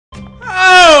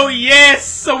yes!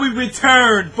 So we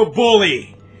returned for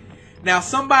Bully. Now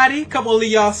a couple of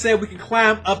y'all said we can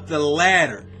climb up the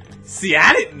ladder. See,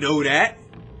 I didn't know that.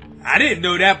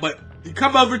 But you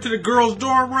come over to the girls'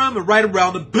 dorm room and right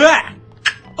around the back.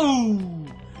 Ooh.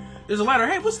 There's a ladder.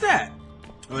 Hey, what's that?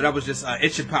 Oh, that was just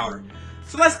itching powder.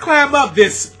 So let's climb up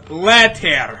this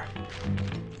ladder.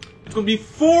 It's gonna be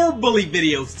 4 Bully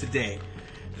videos today.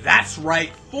 That's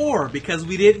right, 4, because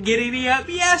we didn't get any up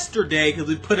yesterday because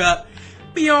we put up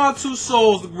Beyond Two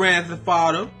Souls, the Grand Theft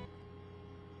Auto.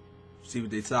 See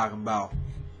what they talking about.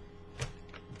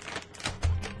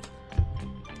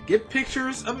 Get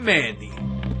pictures of Mandy.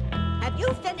 Have you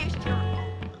finished your...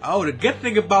 Oh, the good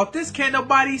thing about this, can't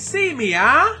nobody see me,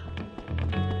 huh?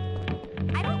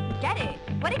 I don't get it.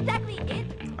 What exactly is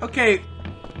it? Okay.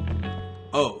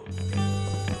 Oh.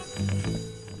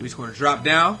 We just gonna drop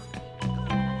down.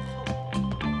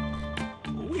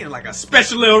 We in like a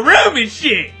special little room and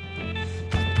shit.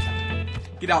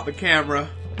 Get out the camera.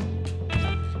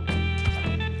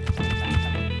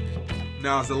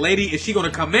 Now, is the lady, is she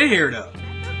gonna come in here though?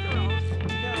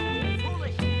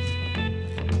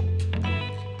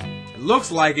 It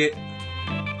looks like it.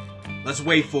 Let's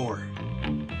wait for her.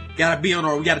 Gotta be on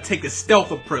our, we gotta take the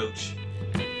stealth approach.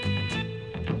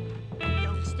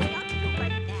 Don't stay up too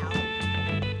late now.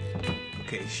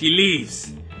 Okay, she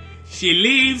leaves. She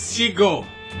leaves, she go.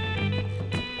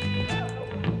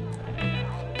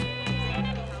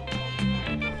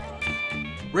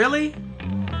 Really?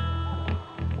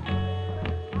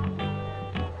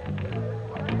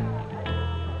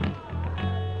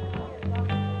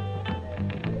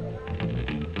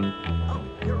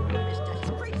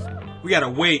 We gotta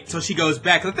wait till she goes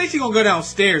back. I think she's gonna go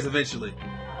downstairs eventually.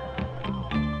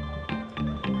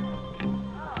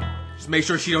 Just make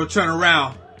sure she don't turn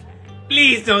around.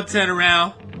 Please don't turn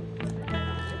around.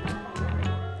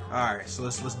 Alright, so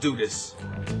let's do this.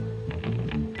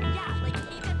 Yeah, like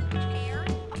keep in the chair.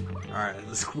 Alright,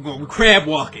 we're crab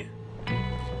walking.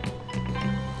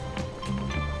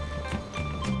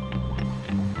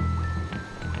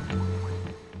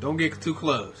 Don't get too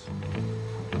close.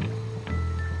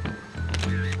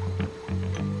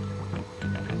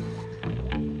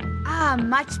 Ah,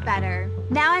 much better.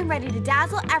 Now I'm ready to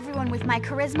dazzle everyone with my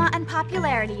charisma and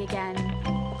popularity again.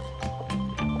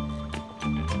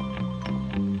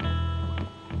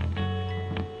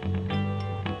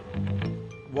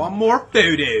 One more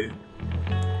photo.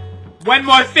 One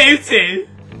more photo.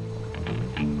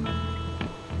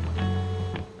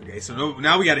 Okay, so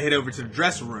now we gotta head over to the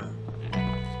dressing room.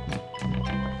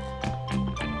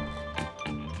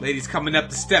 Lady's coming up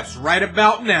the steps right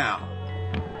about now.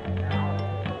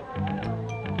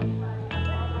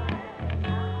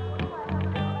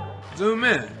 Zoom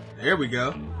in. There we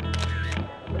go.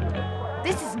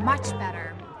 This is much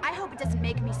better. I hope it doesn't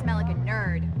make me smell like a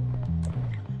nerd.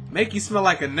 Make you smell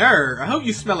like a nerd? I hope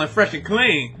you smelling fresh and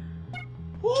clean.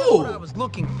 Just what I was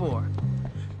looking for.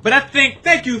 But I think,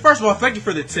 thank you, first of all, thank you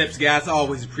for the tips, guys. I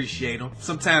always appreciate them.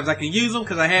 Sometimes I can use them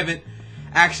because I haven't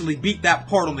actually beat that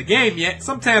part on the game yet.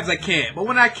 Sometimes I can't. But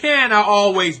when I can, I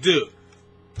always do.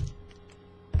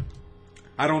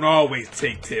 I don't always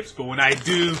take tips, but when I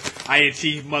do, I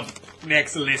achieve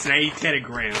excellence, and I eat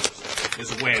tetagrams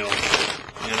as well,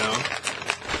 you know.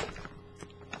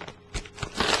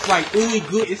 It's like ooey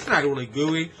gooey. It's not really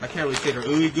gooey. I can't really say they're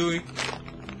ooey gooey.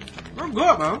 I'm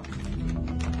good, man.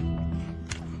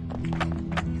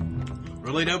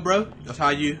 Really though, bro? That's how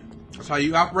you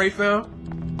operate, fam?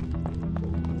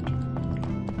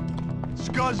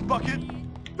 Scuzz bucket.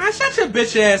 Man, shut your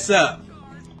bitch ass up.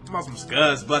 I'm on some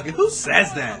scuzz bucket. Who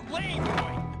says that?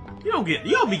 You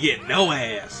don't be getting no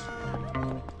ass.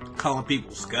 Calling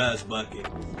people scuzz bucket.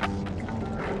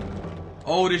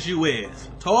 Old as you is.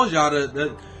 Told y'all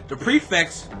the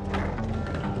prefects.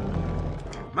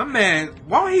 My man,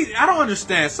 I don't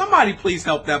understand. Somebody please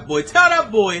help that boy. Tell that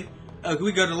boy. Can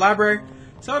we go to the library?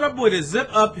 Tell that boy to zip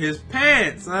up his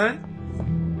pants, son.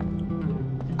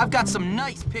 I've got some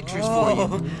nice pictures for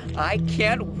you. I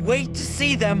can't wait to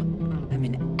see them. I'm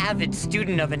an avid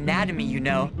student of anatomy, you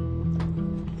know.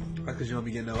 That's because you don't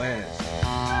be getting no ass.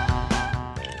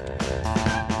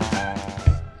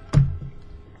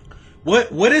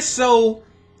 What is so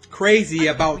crazy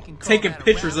about taking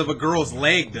pictures of a girl's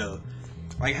leg, though?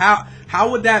 Like,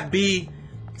 how would that be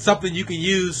something you can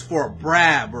use for a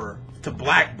brab or to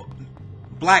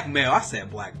blackmail? I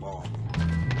said blackball.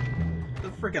 The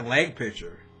freaking leg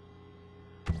picture.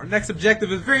 Our next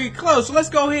objective is very close, so let's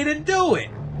go ahead and do it.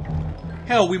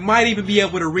 Hell, we might even be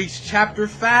able to reach chapter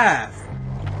 5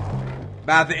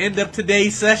 by the end of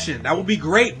today's session. That would be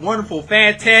great, wonderful,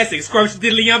 fantastic, scrumptious,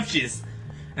 diddly-umptious,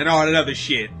 and all that other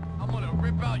shit. I'm gonna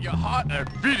rip out out your heart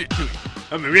and beat it to you.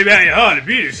 I'm gonna rip out your heart and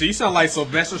beat it. So you sound like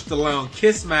Sylvester Stallone.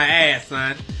 Kiss my ass,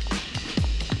 son.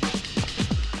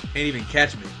 Can't even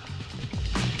catch me.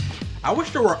 I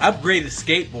wish there were upgraded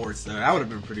skateboards though. That would have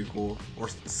been pretty cool. Or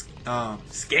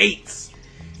skates.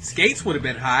 Skates would have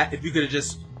been hot if you could have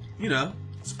just, you know,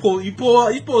 pull a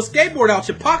skateboard out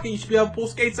your pocket. You should be able to pull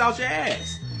skates out your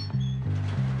ass.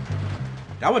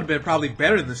 That would have been probably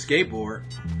better than the skateboard.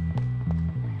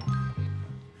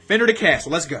 Fender to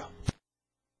Castle. Let's go.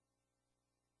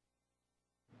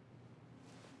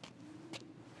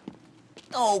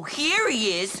 Oh, here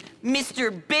he is,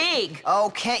 Mr. Big.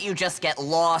 Oh, can't you just get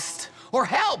lost? Or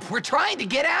help! We're trying to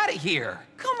get out of here!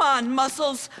 Come on,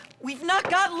 Muscles. We've not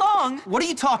got long. What are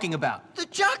you talking about? The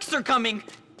jocks are coming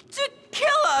to kill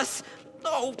us.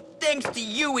 Oh, thanks to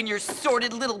you and your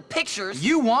sordid little pictures.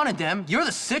 You wanted them. You're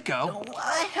the sicko. Oh,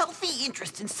 a healthy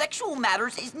interest in sexual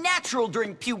matters is natural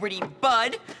during puberty,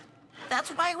 bud. That's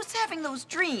why I was having those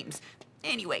dreams.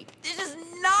 Anyway, this is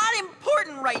not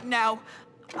important right now.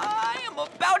 I am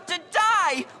about to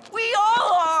die! We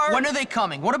all are! When are they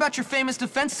coming? What about your famous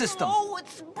defense system? Oh,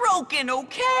 it's broken,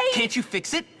 okay? Can't you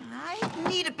fix it? I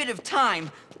need a bit of time.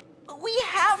 We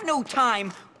have no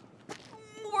time.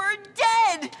 We're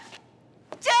dead!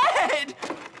 Dead!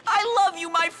 I love you,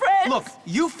 my friend! Look,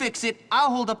 you fix it, I'll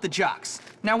hold up the jocks.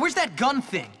 Now, where's that gun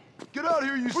thing? Get out of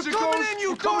here, you sickos! We're coming in,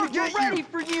 you dogs! We're ready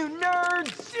for you,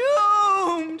 nerds!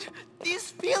 Doomed!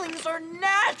 These feelings are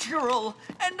natural,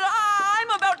 and I'm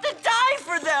about to die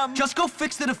for them! Just go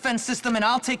fix the defense system and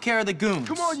I'll take care of the goons.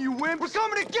 Come on, you wimps! We're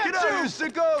coming to get you! Get out of here,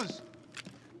 sickos!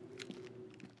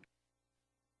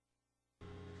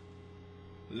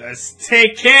 Let's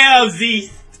take care of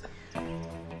Zeest.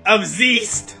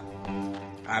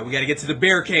 Alright, we gotta get to the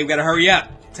barricade. We gotta hurry up.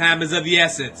 Time is of the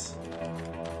essence.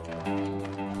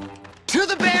 To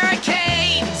the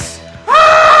barricades!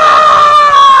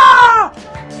 Ah!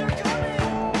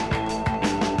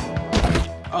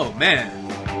 Oh man.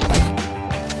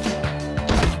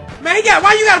 Man,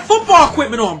 why you got football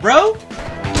equipment on, bro? Oh,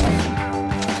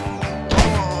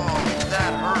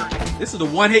 that hurt. This is a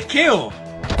one-hit kill.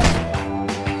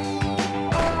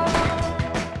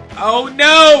 Oh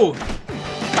no!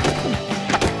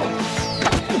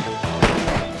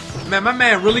 Man, my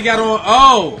man really got on.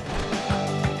 Oh!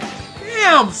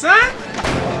 Damn, son!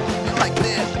 Like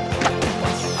this.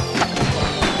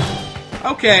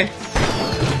 Okay.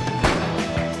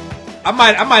 I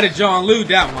might have John Lew'd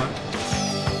that one.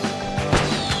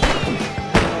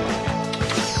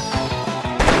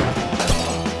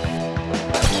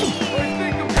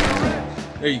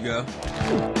 There you go.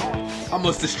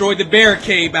 Almost destroyed the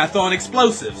barricade by throwing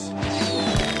explosives.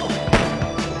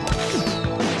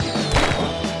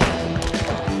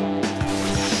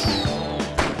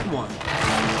 Come on.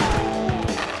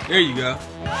 There you go.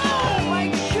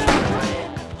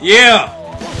 Yeah!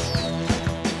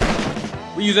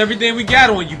 We use everything we got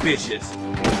on you bitches.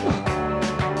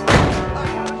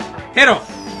 Hit him!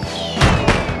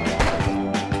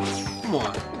 Come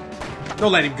on.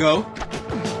 Don't let him go.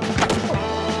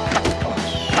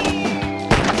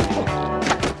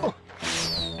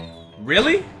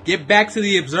 Really? Get back to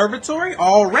the observatory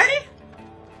already?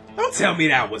 Don't tell me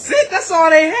that was it. That's all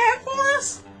they had for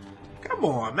us? Come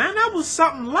on, man. That was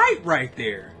something light right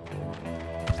there.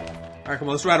 Alright, come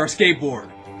on. Let's ride our skateboard.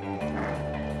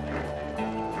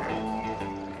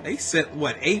 They sent,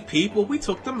 what, 8 people? We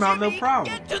took them out, no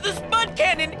problem. Get to the Spud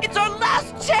Cannon! It's our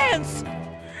last chance!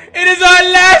 It is our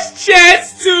last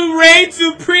chance to reign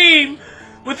supreme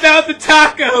without the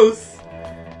tacos.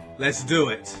 Let's do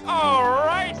it.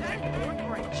 Alright!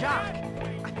 Great job.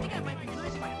 I think I might be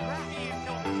losing my breath.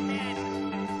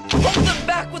 Hold them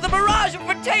back with a barrage of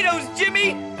potatoes,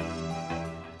 Jimmy!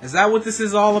 Is that what this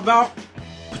is all about?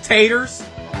 Potatoes?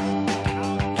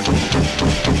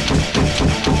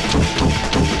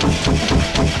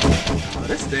 Oh,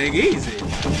 this thing easy.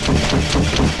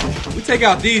 We take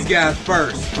out these guys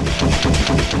first.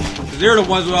 Cause they're the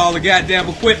ones with all the goddamn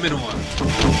equipment on.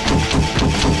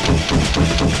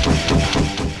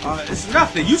 It's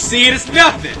nothing. You see it, it's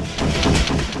nothing.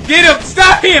 Get him!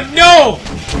 Stop him! No!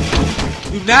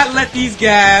 Do not let these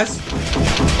guys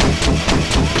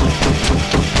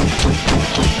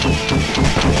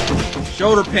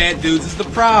shoulder pad dudes is the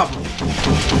problem.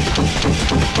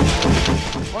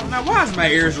 Well, now why is my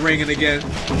ears ringing again?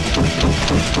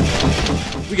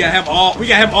 We got him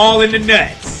all in the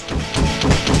nuts.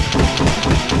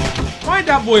 Why ain't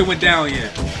that boy went down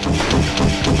yet?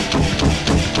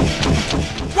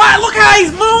 Why? Look how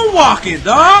he's moonwalking,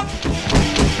 dog.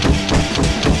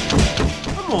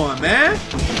 Come on, man.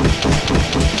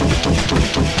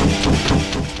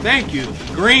 Thank you.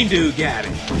 The green dude got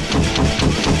it.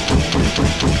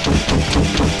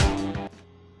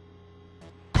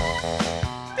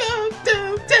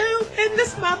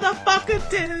 motherfucker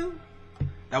do.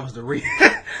 That was the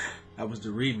that was the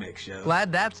remix, yo.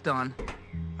 Glad that's done.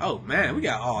 Oh man, we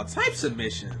got all types of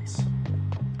missions.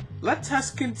 Let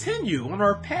us continue on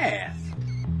our path.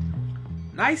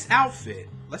 Nice outfit.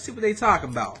 Let's see what they talking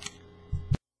about.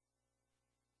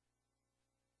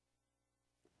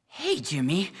 Hey,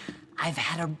 Jimmy. I've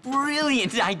had a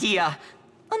brilliant idea.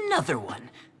 Another one.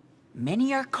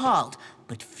 Many are called,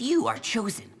 but few are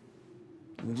chosen.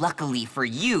 Luckily for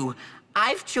you,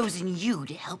 I've chosen you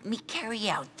to help me carry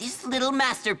out this little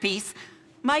masterpiece.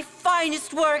 My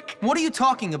finest work. What are you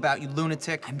talking about, you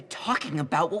lunatic? I'm talking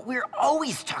about what we're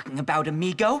always talking about,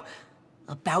 amigo.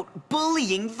 About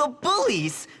bullying the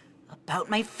bullies. About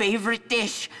my favorite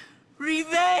dish,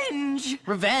 revenge.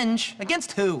 Revenge?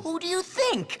 Against who? Who do you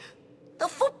think? The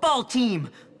football team.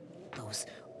 Those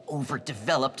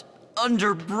overdeveloped,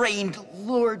 underbrained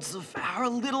lords of our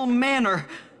little manor.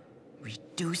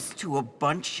 Reduced to a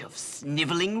bunch of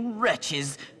sniveling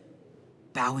wretches.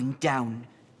 Bowing down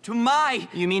to my...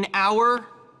 You mean our?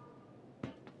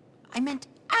 I meant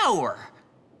our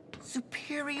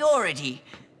superiority.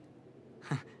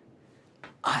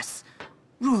 Us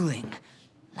ruling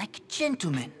like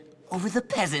gentlemen over the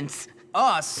peasants.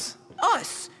 Us?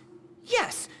 Us?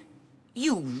 Yes.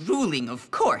 You ruling, of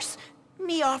course.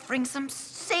 Me offering some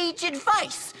sage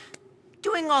advice.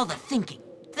 Doing all the thinking.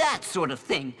 That sort of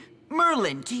thing.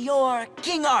 Merlin to your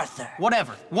King Arthur.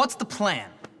 Whatever. What's the plan?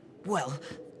 Well,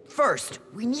 first,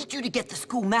 we need you to get the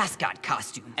school mascot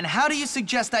costume. And how do you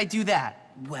suggest I do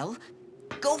that? Well,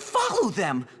 go follow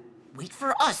them. Wait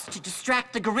for us to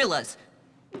distract the gorillas.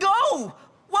 Go!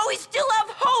 While we still have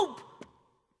hope!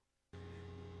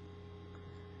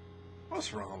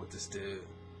 What's wrong with this dude?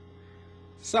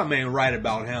 Something ain't right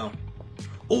about him.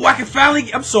 Oh, I can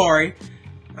finally... I'm sorry.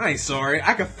 I ain't sorry.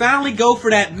 I can finally go for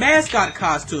that mascot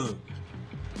costume.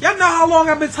 Y'all know how long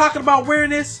I've been talking about wearing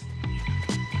this?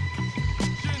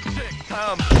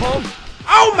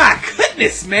 Oh my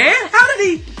goodness, man! How did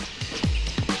he...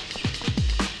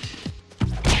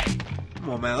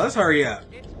 Come on, man. Let's hurry up.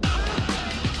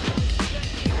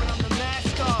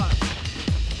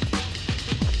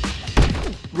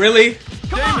 Really?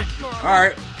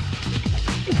 Alright.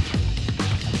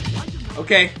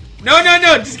 Okay. No.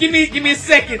 Just give me a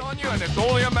second. It's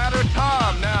only a matter of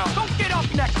time now. Don't get up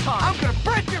next time. I'm gonna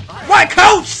break your... What,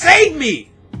 coach? Save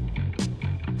me!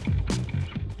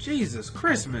 Jesus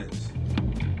Christmas.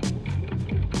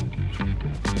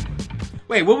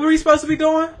 Wait, what were we supposed to be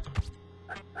doing?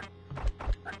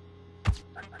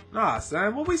 Nah,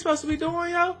 son. What were we supposed to be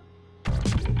doing, yo?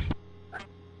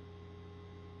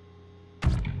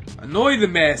 Annoy the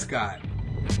mascot.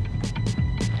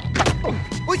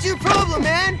 What's your problem,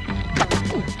 man?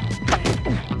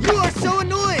 You are so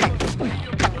annoying.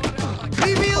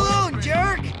 Leave me alone,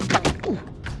 jerk.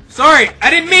 Sorry, I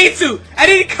didn't mean to. I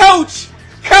didn't coach.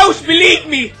 Coach, believe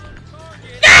me.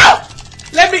 No!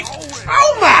 Let me...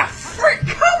 Oh my frick,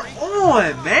 come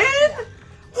on, man.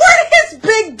 Where did this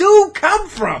big dude come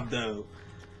from, though?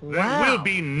 There will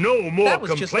be no more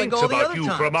complaints about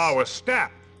you from our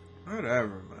staff.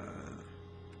 Whatever, man.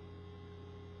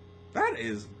 That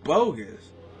is bogus.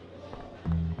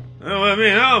 Oh, I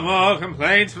mean, no more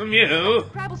complaints from you.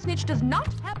 Crabble Snitch does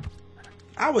not have...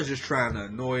 I was just trying to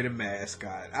annoy the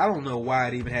mascot. I don't know why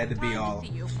it even had to be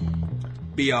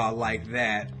all like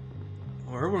that.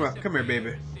 Come here,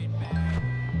 baby.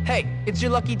 Hey, it's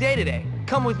your lucky day today.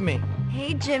 Come with me.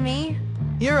 Hey, Jimmy.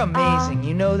 You're amazing,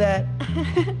 you know that?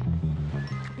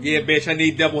 Yeah, bitch, I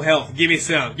need double health. Give me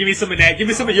some. Give me some of that. Give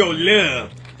me some of your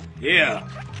love. Yeah.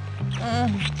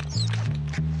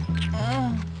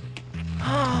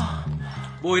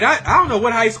 Boy, I don't know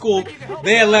what high school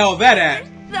they allow that at.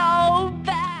 So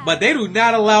bad. But they do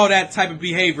not allow that type of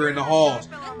behavior in the halls.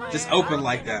 Just open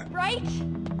like that. Right?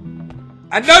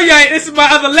 I know you ain't. This is my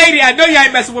other lady. I know you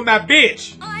ain't messing with my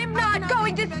bitch. I'm not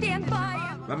going to stand by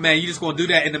him. My man, you just gonna do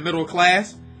that in the middle of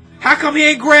class? How come he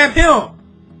ain't grab him?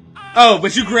 Oh,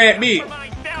 but you grabbed me.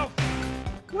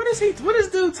 What is this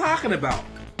dude talking about?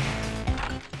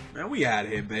 Man, we out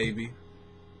of here, baby.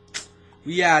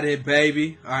 We out of here,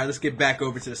 baby. Alright, let's get back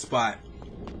over to the spot.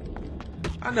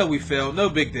 I know we failed. No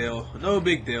big deal. No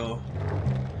big deal.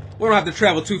 We don't have to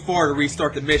travel too far to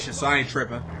restart the mission, so I ain't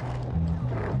tripping.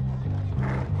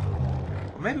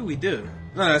 Or maybe we do.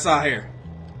 No, it's out here.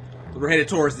 We're headed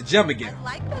towards the gym again.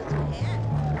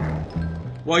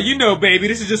 Well, you know, baby,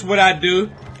 this is just what I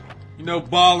do. You know,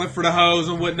 balling for the hoes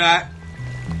and whatnot.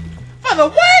 For the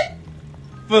what?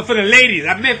 For the ladies.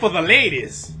 I meant for the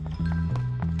ladies.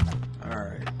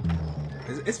 Alright.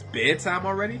 It's bedtime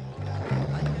already?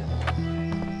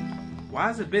 Why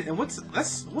is it bed? And what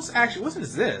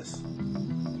is this?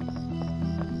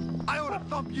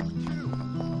 you too.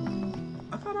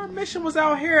 I thought our mission was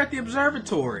out here at the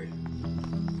observatory.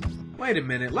 Wait a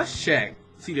minute, let's check.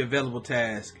 See the available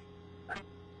task.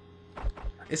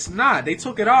 It's not. They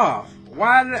took it off.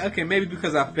 Why did okay, maybe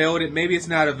because I failed it. Maybe it's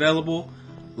not available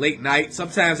late night.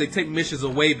 Sometimes they take missions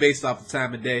away based off the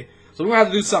time of day. So we're gonna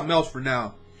have to do something else for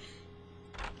now.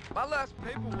 My last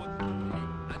paper was.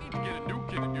 I need to get a new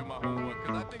kid to do my homework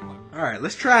because I think my. Alright,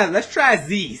 let's try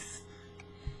these.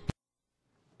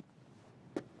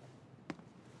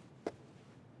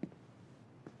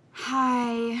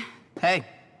 Hi. Hey,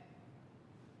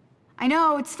 I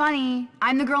know, it's funny.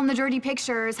 I'm the girl in the dirty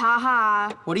pictures,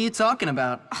 haha. what are you talking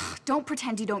about? Don't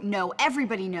pretend you don't know.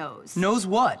 Everybody knows. Knows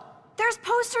what? There's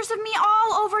posters of me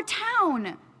all over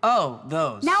town. Oh,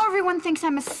 those. Now everyone thinks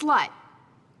I'm a slut.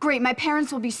 Great, my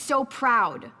parents will be so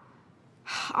proud.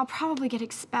 I'll probably get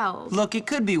expelled. Look, it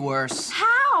could be worse.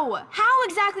 How? How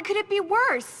exactly could it be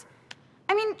worse?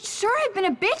 I mean, sure, I've been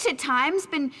a bitch at times,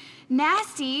 been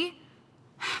nasty,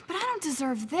 but I don't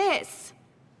deserve this.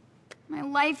 My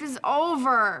life is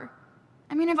over.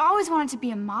 I mean, I've always wanted to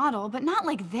be a model, but not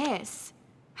like this.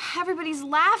 Everybody's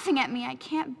laughing at me. I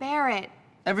can't bear it.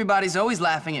 Everybody's always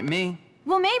laughing at me.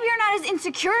 Well, maybe you're not as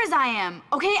insecure as I am,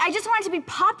 okay? I just wanted to be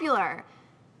popular.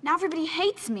 Now everybody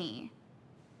hates me.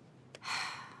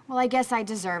 Well, I guess I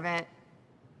deserve it.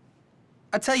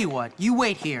 I tell you what, you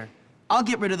wait here. I'll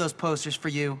get rid of those posters for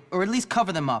you, or at least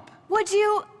cover them up. Would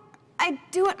you? I'd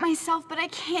do it myself, but I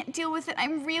can't deal with it.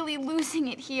 I'm really losing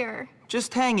it here.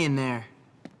 Just hang in there.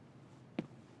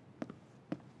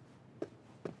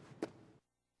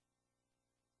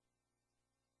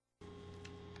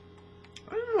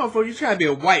 I don't know if you trying to be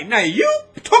a white knight. You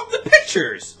took the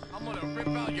pictures. I'm gonna rip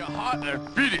out your heart and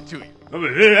feed it to you.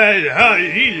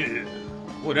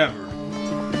 Whatever.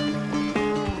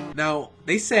 Now,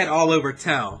 they said all over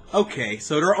town. Okay,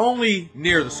 so they're only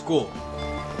near the school.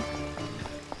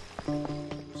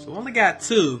 So we only got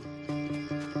two.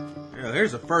 Yeah,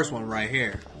 there's the first one right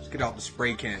here. Let's get out the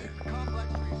spray can.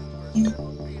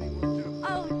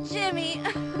 Oh, Jimmy.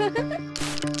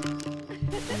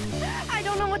 I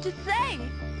don't know what to say.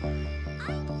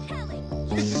 I'm telling.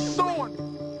 This is Thorn.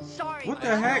 Sorry. What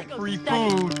the heck? Free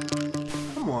food.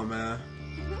 Come on, man.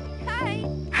 Hi.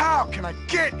 How can I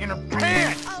get in her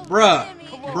pants? Oh, Bruh. Jimmy.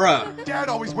 Bruh. Dad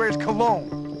always wears cologne.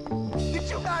 Did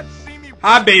you not see me?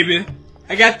 Hi, baby.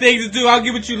 I got things to do. I'll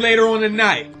get with you later on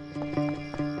tonight.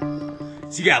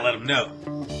 So you gotta let them know.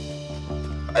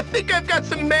 I think I've got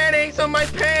some mayonnaise on my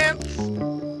pants.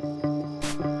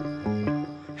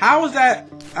 How is that?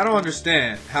 I don't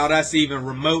understand how that's even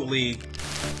remotely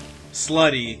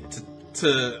slutty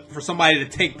for somebody to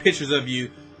take pictures of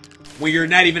you when you're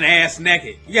not even ass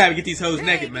naked. You gotta get these hoes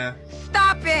naked, man.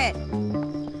 Stop it.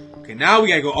 Okay, now we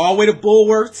gotta go all the way to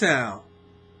Bulworth Town,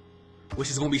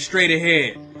 which is gonna be straight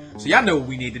ahead. So y'all know what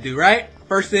we need to do, right?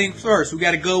 First thing first, we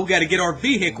gotta get our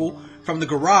vehicle from the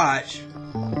garage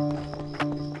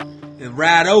and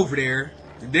ride over there,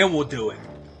 and then we'll do it.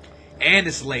 And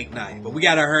it's late night, but we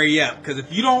gotta hurry up, because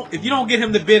if you don't get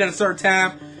him to bid at a certain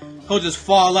time, he'll just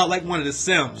fall out like one of the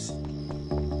Sims.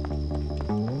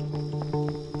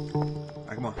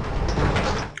 Alright, come on.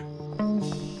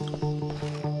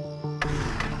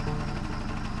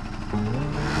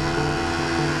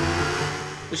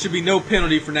 There should be no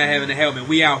penalty for not having a helmet.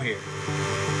 We out here.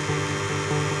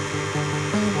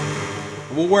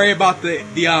 We'll worry about the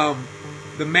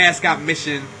mascot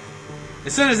mission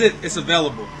as soon as it's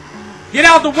available. Get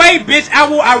out the way, bitch!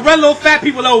 I run little fat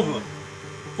people over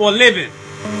for a living.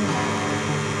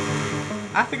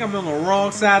 I think I'm on the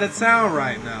wrong side of town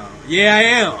right now. Yeah, I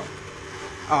am.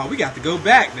 Oh, we got to go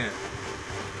back then.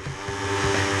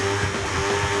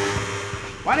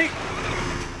 Why they?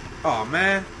 Oh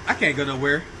man, I can't go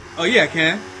nowhere. Oh yeah, I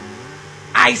can.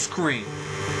 Ice cream.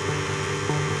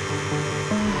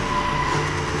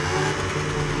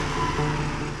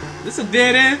 This a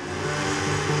dead end?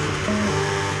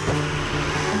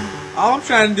 All I'm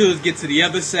trying to do is get to the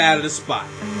other side of the spot.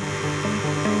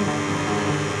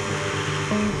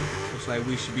 Looks like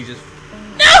we should be just...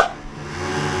 No!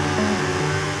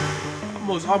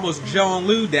 Almost John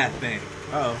Lew'd that thing.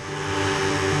 Uh-oh.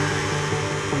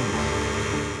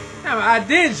 Now, I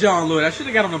did John Lew it. I should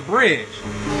have got on the bridge.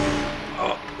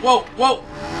 Oh, whoa, whoa.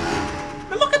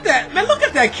 Man, look at that. Man, look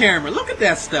at that camera. Look at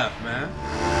that stuff, man.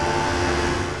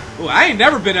 Oh, I ain't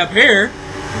never been up here.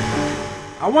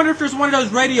 I wonder if there's one of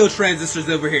those radio transistors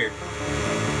over here.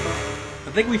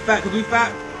 I think we 5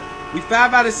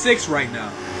 out of 6 right now.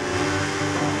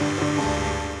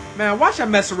 Man, watch I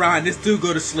mess around and this dude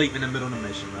go to sleep in the middle of the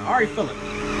mission, man. I already feel it.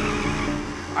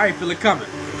 I already feel it coming.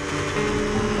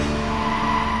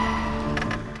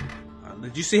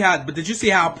 Did you see how? But did you see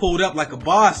how I pulled up like a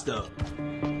boss though?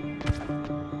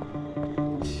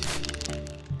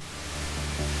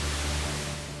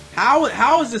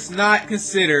 How is this not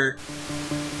considered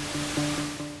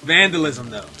vandalism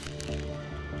though?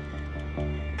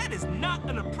 That is not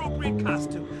an appropriate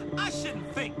costume. I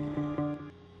shouldn't think.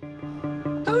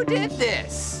 Who did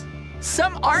this?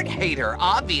 Some art hater,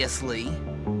 obviously.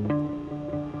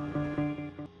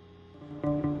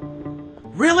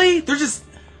 Really? They're just...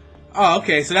 Oh,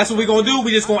 okay. So that's what we're gonna do?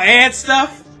 We just gonna add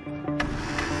stuff? And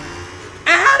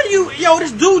how do you... Yo,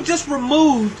 this dude just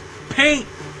removed paint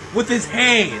with his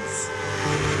hands.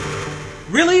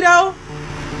 Really, though?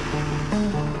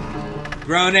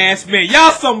 Grown-ass men.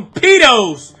 Y'all some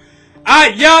pedos! I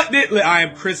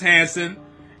am Chris Hansen,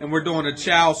 and we're doing a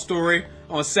child story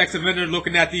on Sex Offender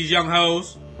looking at these young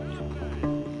hoes.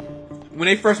 When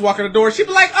they first walk in the door, she'd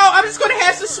be like, oh, I'm just gonna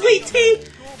have some sweet tea.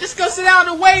 Just go sit down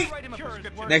and wait.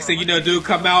 Next thing you know, dude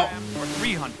come out.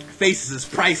 Faces is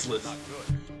priceless.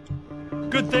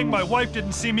 Good thing my wife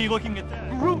didn't see me looking at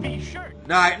that ruby shirt.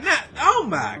 Nah, oh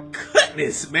my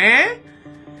goodness, man.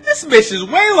 This mission's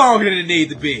way longer than it need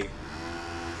to be.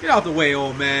 Get out the way,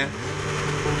 old man.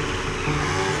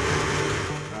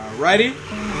 Alrighty.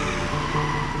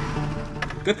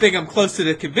 Good thing I'm close to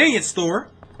the convenience store.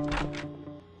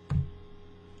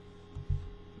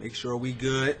 Make sure we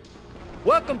good.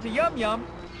 Welcome to Yum Yum.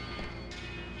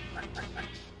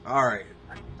 Alright.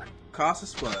 Cost of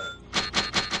spud.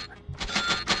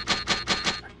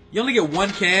 You only get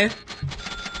one can?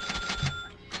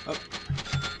 Oh.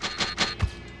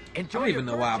 I don't even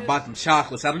know why I bought them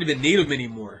chocolates. I don't even need them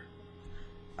anymore.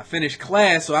 I finished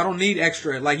class, so I don't need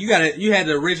extra. Like, you had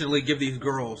to originally give these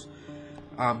girls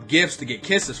gifts to get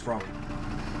kisses from them.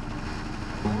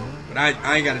 But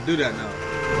I ain't got to do that now.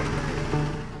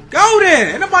 Go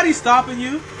then! Ain't nobody stopping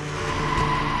you.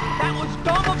 That was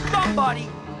dumb of somebody.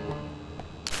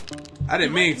 I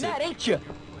didn't mean to. That, ain't you?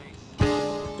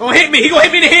 Don't hit me! He gonna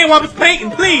hit me in the head while I was painting,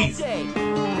 please!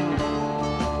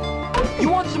 You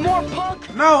want some more, punk?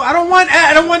 No, I don't want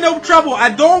no trouble. I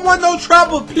don't want no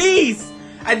trouble, please!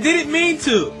 I didn't mean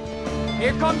to.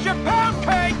 Here comes your pound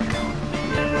cake!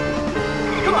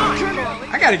 Come on!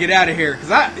 I gotta get out of here,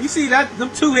 cause you see that them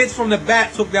 2 hits from the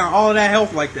bat took down all of that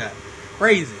health like that.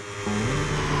 Crazy.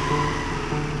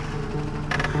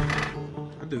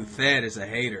 That dude Thad is a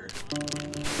hater.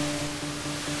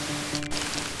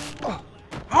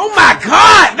 Oh my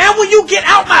god, man, will you get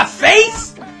out my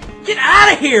face? Get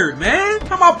out of here, man.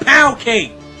 Talking about pound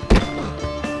cake.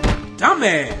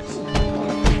 Dumbass.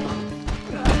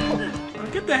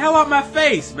 Get the hell out my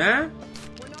face, man.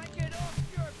 When I get off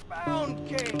your pound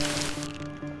cake.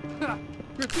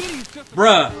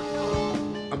 Bruh.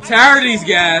 I'm tired of these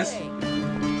guys.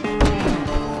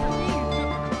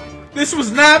 This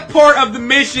was not part of the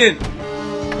mission.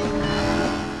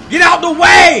 Get out the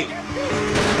way!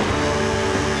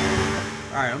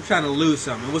 Alright, I'm trying to lose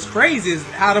something. What's crazy is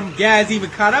how them guys even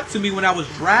caught up to me when I was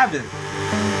driving.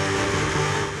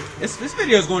 This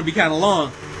video is going to be kind of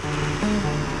long.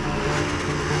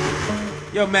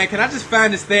 Yo, man, can I just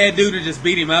find this Thad dude and just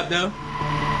beat him up, though?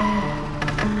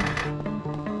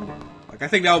 Like, I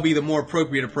think that would be the more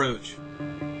appropriate approach.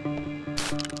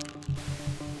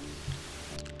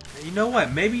 You know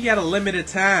what? Maybe you got a limited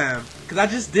time, because I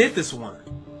just did this one.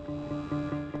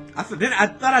 I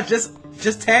thought I just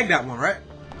tagged that one, right?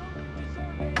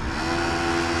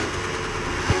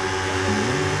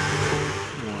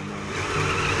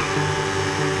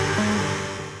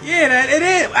 Yeah, it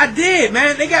is. I did,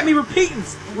 man. They got me repeating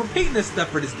this stuff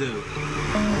for this dude.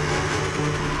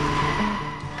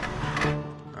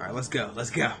 All right, let's go. Let's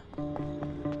go.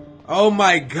 Oh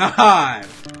my god.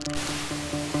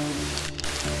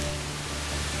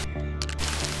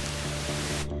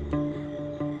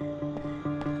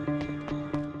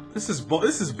 This is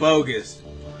bogus.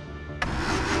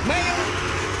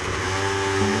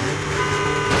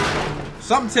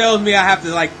 Something tells me I have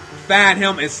to like find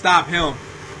him and stop him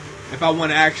if I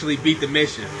want to actually beat the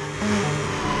mission.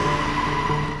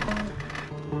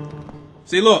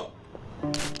 See, look.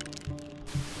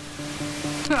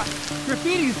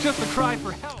 Graffiti's just a cry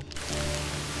for help.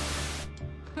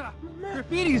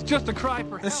 Graffiti's just a cry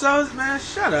for help. And so, man,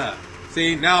 shut up.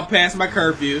 See, now I'm past my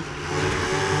curfew.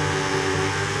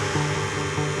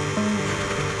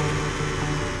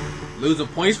 Losing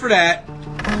points for that.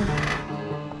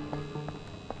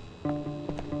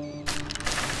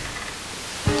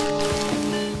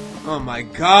 Oh my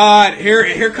god,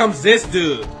 here comes this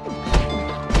dude.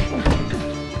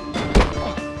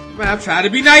 Man, I'm trying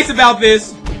to be nice about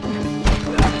this.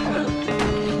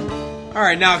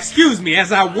 Alright, now excuse me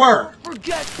as I were.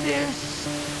 Forget this.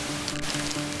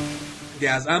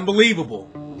 guys. Unbelievable.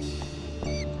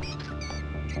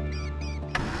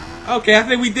 Okay, I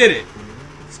think we did it.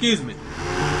 Excuse me.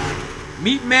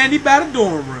 Meet Mandy by the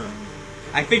dorm room.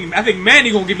 I think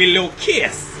Mandy gonna give me a little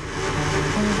kiss.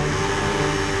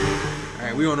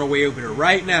 Alright, we're on our way over there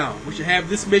right now. We should have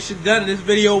this mission done in this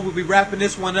video. We'll be wrapping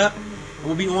this one up. And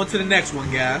we'll be on to the next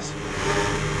one, guys.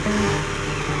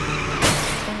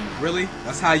 Really?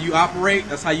 That's how you operate?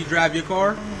 That's how you drive your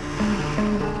car?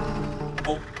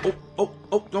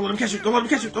 Oh, don't let him catch you. Don't let him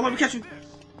catch you. Don't let him catch you.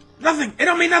 Nothing. It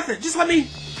don't mean nothing. Just let me.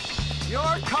 You're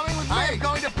coming with me. I'm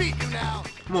going to beat you now.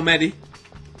 Come on, Mandy.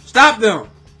 Stop them.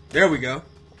 There we go.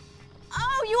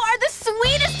 Oh, you are the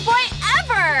sweetest boy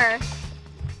ever!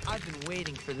 I've been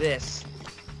waiting for this.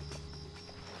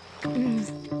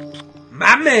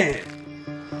 My man.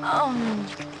 Oh.